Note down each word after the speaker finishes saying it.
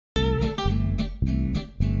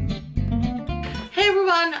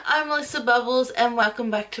everyone, I'm Melissa Bubbles and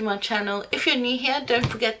welcome back to my channel. If you're new here, don't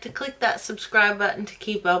forget to click that subscribe button to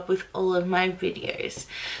keep up with all of my videos.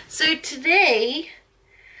 So today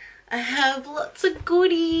I have lots of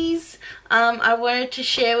goodies. I wanted to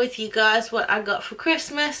share with you guys what I got for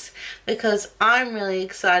Christmas because I'm really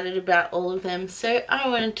excited about all of them, so I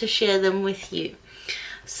wanted to share them with you.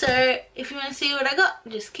 So if you want to see what I got,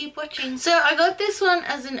 just keep watching. So I got this one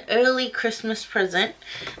as an early Christmas present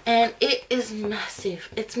and it is massive.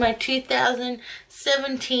 It's my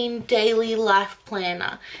 2017 daily life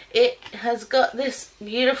planner. It has got this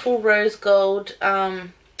beautiful rose gold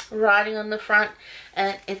writing on the front,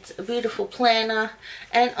 and it's a beautiful planner,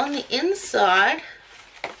 and on the inside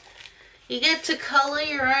you get to colour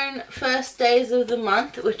your own first days of the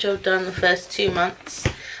month, which I've done the first 2 months.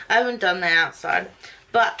 I haven't done the outside,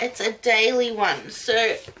 but it's a daily one. So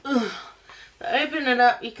if I open it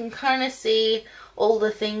up, you can kind of see all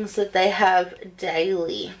the things that they have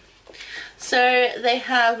daily. So they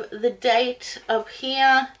have the date up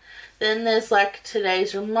here, then there's like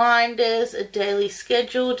today's reminders, a daily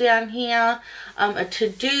schedule down here, a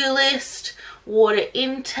to-do list, water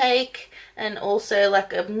intake, and also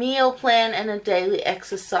like a meal plan and a daily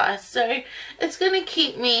exercise. So it's going to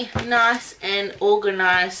keep me nice and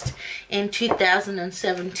organized in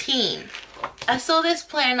 2017. I saw this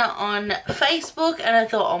planner on Facebook and I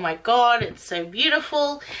thought, oh my god, it's so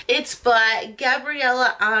beautiful. It's by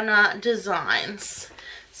Gabriella Anna Designs.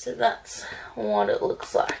 So that's what it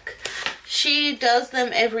looks like. She does them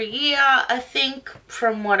every year, I think,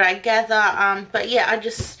 from what I gather. But yeah, I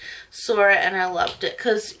just saw it and I loved it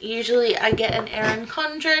because usually I get an Erin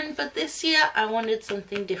Condren, but this year I wanted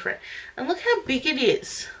something different. And look how big it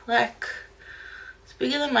is. Like, it's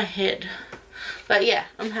bigger than my head. But yeah,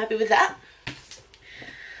 I'm happy with that.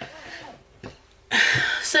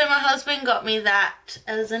 So my husband got me that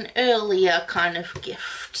as an earlier kind of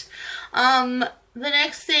gift. The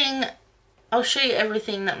next thing, I'll show you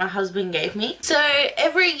everything that my husband gave me. So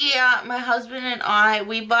every year my husband and I,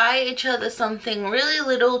 we buy each other something really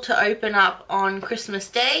little to open up on Christmas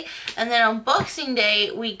Day, and then on Boxing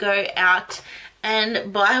Day we go out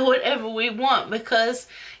and buy whatever we want because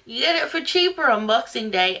you get it for cheaper on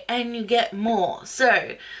Boxing Day and you get more.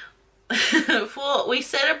 So we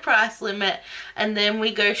set a price limit and then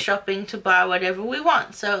we go shopping to buy whatever we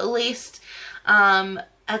want. So at least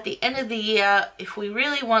at the end of the year, if we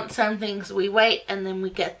really want some things, we wait and then we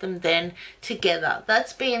get them then together.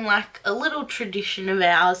 That's been like a little tradition of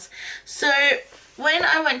ours. So when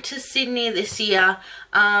I went to Sydney this year,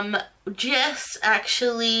 Jess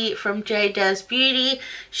actually from J Daz Beauty,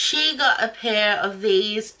 she got a pair of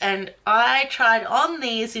these and I tried on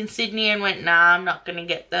these in Sydney and went, nah, I'm not gonna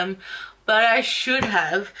get them. But I should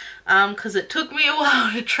have, because it took me a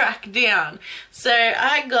while to track down. So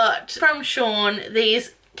I got from Sean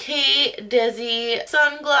these Key Desi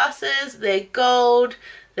sunglasses. They're gold.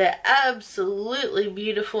 They're absolutely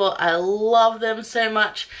beautiful. I love them so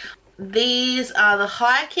much. These are the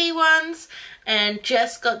high key ones and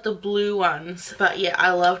Jess got the blue ones. But yeah,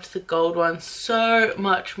 I loved the gold ones so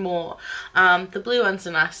much more. The blue ones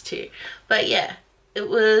are nice too. But yeah, it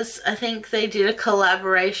was, I think they did a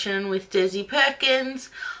collaboration with Desi Perkins.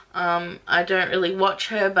 I don't really watch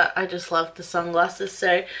her, but I just love the sunglasses.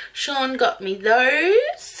 So Sean got me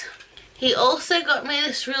those. He also got me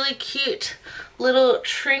this really cute little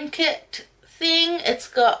trinket thing. It's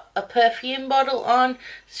got a perfume bottle on.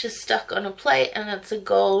 It's just stuck on a plate and it's a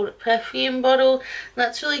gold perfume bottle. And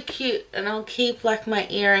that's really cute, and I'll keep like my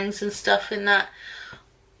earrings and stuff in that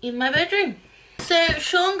in my bedroom. So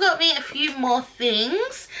Sean got me a few more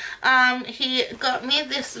things. He got me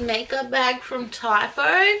this makeup bag from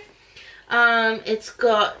Typo. It's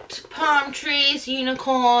got palm trees,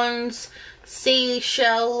 unicorns,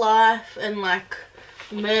 seashell life, and like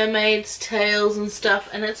mermaids' tails and stuff.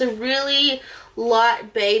 And it's a really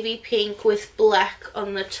light baby pink with black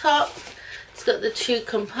on the top. It's got the 2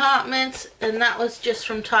 compartments, and that was just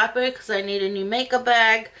from Typo because I need a new makeup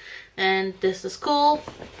bag, and this is cool.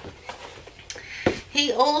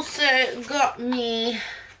 He also got me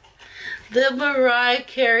the Mariah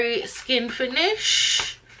Carey Skin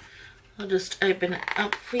Finish. I'll just open it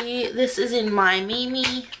up for you. This is in My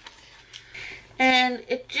Mimi. And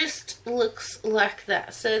it just looks like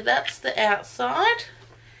that. So that's the outside.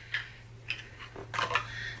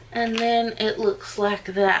 And then it looks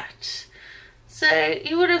like that. So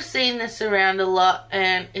you would have seen this around a lot,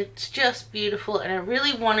 and it's just beautiful, and I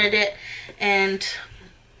really wanted it, and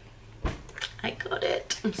I got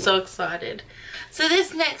it. I'm so excited. So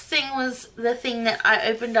this next thing was the thing that I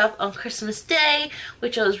opened up on Christmas Day,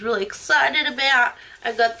 which I was really excited about.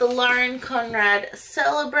 I got the Lauren Conrad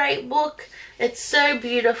Celebrate book. It's so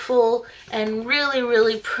beautiful and really,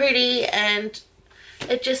 really pretty, and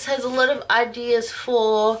it just has a lot of ideas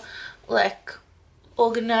for like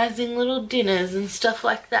organizing little dinners and stuff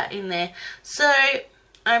like that in there. So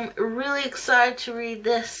I'm really excited to read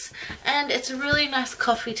this, and it's a really nice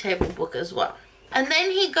coffee table book as well. And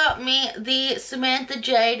then he got me the Samantha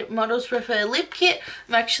Jade Models Prefer Lip Kit.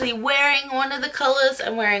 I'm actually wearing one of the colours.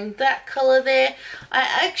 I'm wearing that colour there. I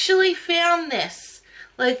actually found this.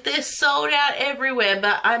 Like, they're sold out everywhere,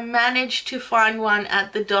 but I managed to find one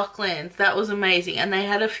at the Docklands. That was amazing. And they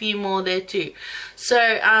had a few more there too.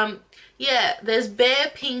 So, yeah, there's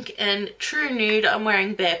Bare Pink and True Nude. I'm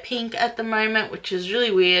wearing Bare Pink at the moment, which is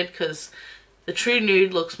really weird because the True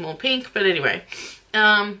Nude looks more pink. But anyway,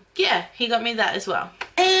 yeah, he got me that as well.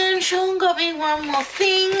 And Sean got me one more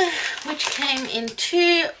thing, which came in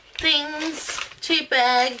two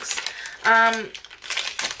bags,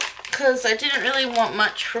 because I didn't really want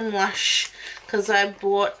much from Lush, because I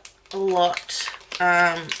bought a lot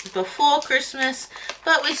before Christmas,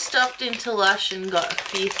 but we stopped into Lush and got a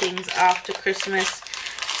few things after Christmas.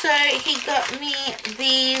 So he got me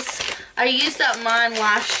these. I used up mine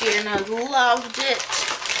last year and I loved it.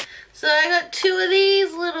 So I got two of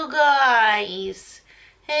these little guys.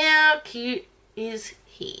 How cute is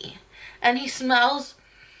he? And he smells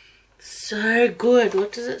so good.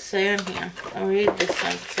 What does it say on here? I'll read this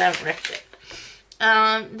one because I haven't read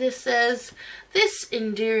it. This says, this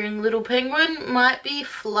endearing little penguin might be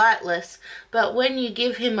flightless, but when you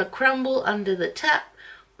give him a crumble under the tap,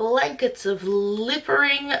 blankets of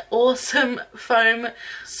lippering awesome foam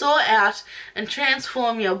soar out and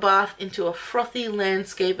transform your bath into a frothy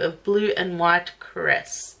landscape of blue and white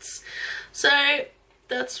crests. So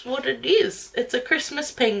that's what it is. It's a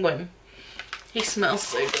Christmas penguin. He smells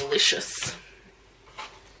so delicious.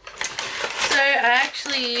 So I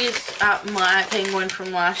actually used up my penguin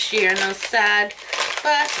from last year and I was sad,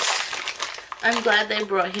 but I'm glad they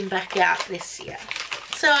brought him back out this year.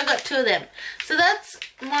 So I got two of them. So that's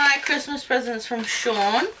my Christmas presents from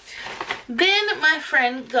Sean. Then my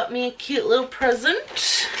friend got me a cute little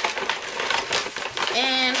present.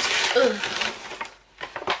 And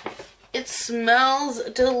it smells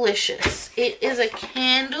delicious. It is a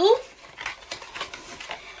candle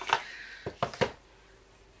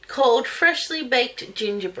called Freshly Baked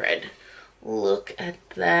Gingerbread. Look at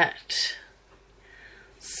that.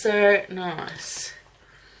 So nice.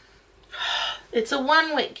 It's a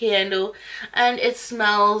 1 wick candle and it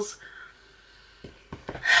smells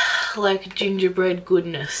like gingerbread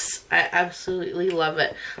goodness. I absolutely love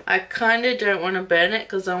it. I kind of don't want to burn it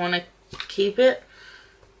because I want to keep it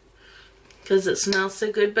because it smells so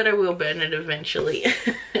good, but I will burn it eventually.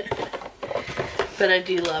 But I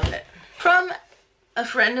do love it. From a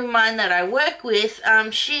friend of mine that I work with,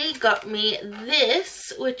 she got me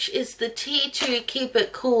this, which is the T2 Keep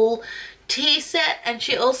It Cool tea set, and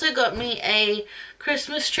she also got me a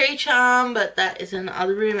Christmas tree charm, but that is in the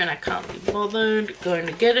other room and I can't be bothered going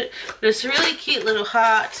to get it. But it's a really cute little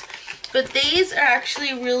heart. But these are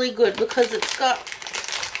actually really good because it's got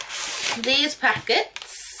these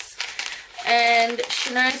packets, and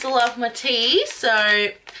she knows I love my tea,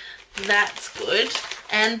 so that's good.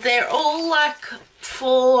 And they're all like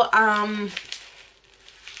for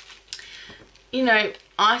you know,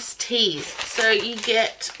 iced teas. So you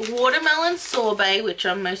get watermelon sorbet, which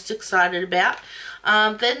I'm most excited about.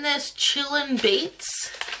 Then there's chillin' beets,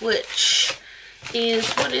 which is,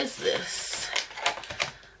 what is this?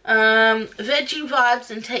 Veggie vibes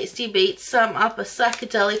and tasty beets sum up a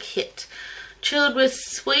psychedelic hit. Chilled with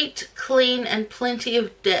sweet, clean, and plenty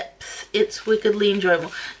of depth. It's wickedly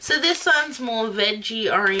enjoyable. So this one's more veggie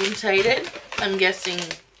orientated. I'm guessing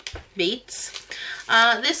beets.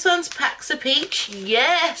 This one's Packs of Peach.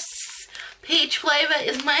 Yes! Peach flavor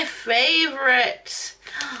is my favorite.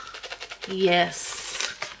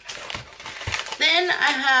 Yes. Then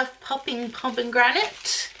I have Popping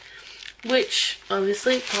Pomegranate, which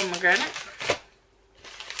obviously pomegranate.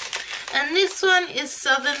 And this one is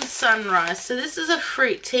Southern Sunrise. So this is a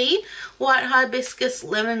fruit tea. White hibiscus,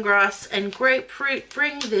 lemongrass, and grapefruit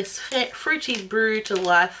bring this fruity brew to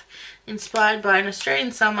life, inspired by an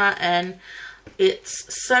Australian summer, and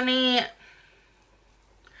it's sunny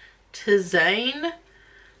tisane.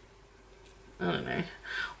 I don't know.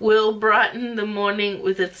 Will brighten the morning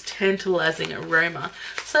with its tantalizing aroma.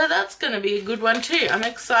 So that's going to be a good one too. I'm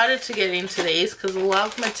excited to get into these because I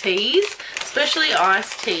love my teas, especially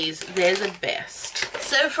iced teas. They're the best.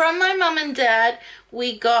 So from my mum and dad,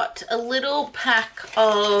 we got a little pack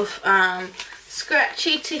of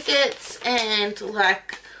scratchy tickets and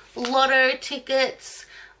like lotto tickets.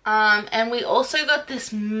 And we also got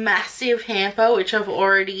this massive hamper, which I've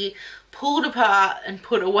already pulled apart and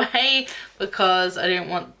put away because I didn't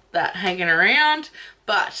want that hanging around.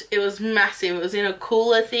 But it was massive. It was in a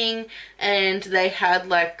cooler thing, and they had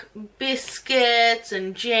like biscuits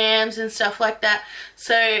and jams and stuff like that.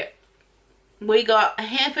 So we got a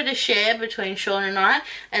hamper to share between Sean and I,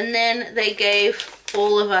 and then they gave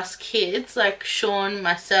all of us kids, like Sean,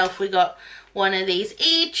 myself, we got one of these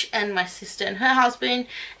each, and my sister and her husband,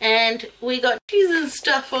 and we got cheese and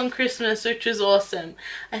stuff on Christmas, which was awesome.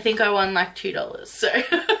 I think I won like $2, so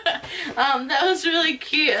that was really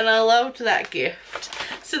cute, and I loved that gift.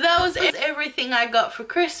 So that was everything I got for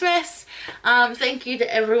Christmas. Thank you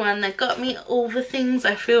to everyone that got me all the things.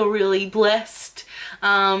 I feel really blessed.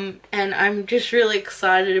 And I'm just really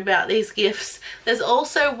excited about these gifts. There's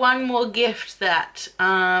also one more gift that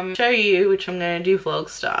show you, which I'm going to do vlog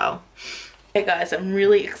style. Hey guys, I'm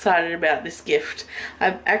really excited about this gift.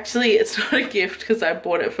 It's not a gift because I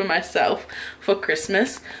bought it for myself for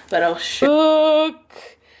Christmas, but I'll show.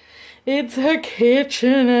 Look, it's a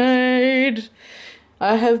KitchenAid.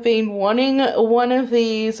 I have been wanting one of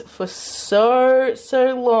these for so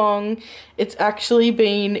long. It's actually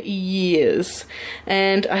been years,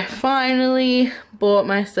 and I finally bought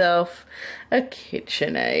myself a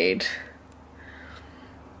KitchenAid.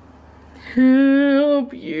 How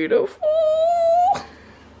beautiful.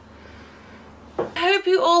 I hope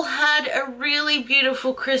you all had a really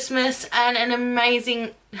beautiful Christmas and an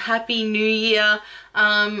amazing happy New Year.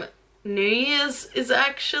 New Year's is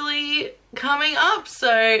actually coming up,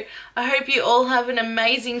 so I hope you all have an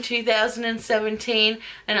amazing 2017,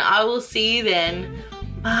 and I will see you then.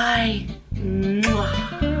 Bye.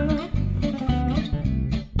 Mwah.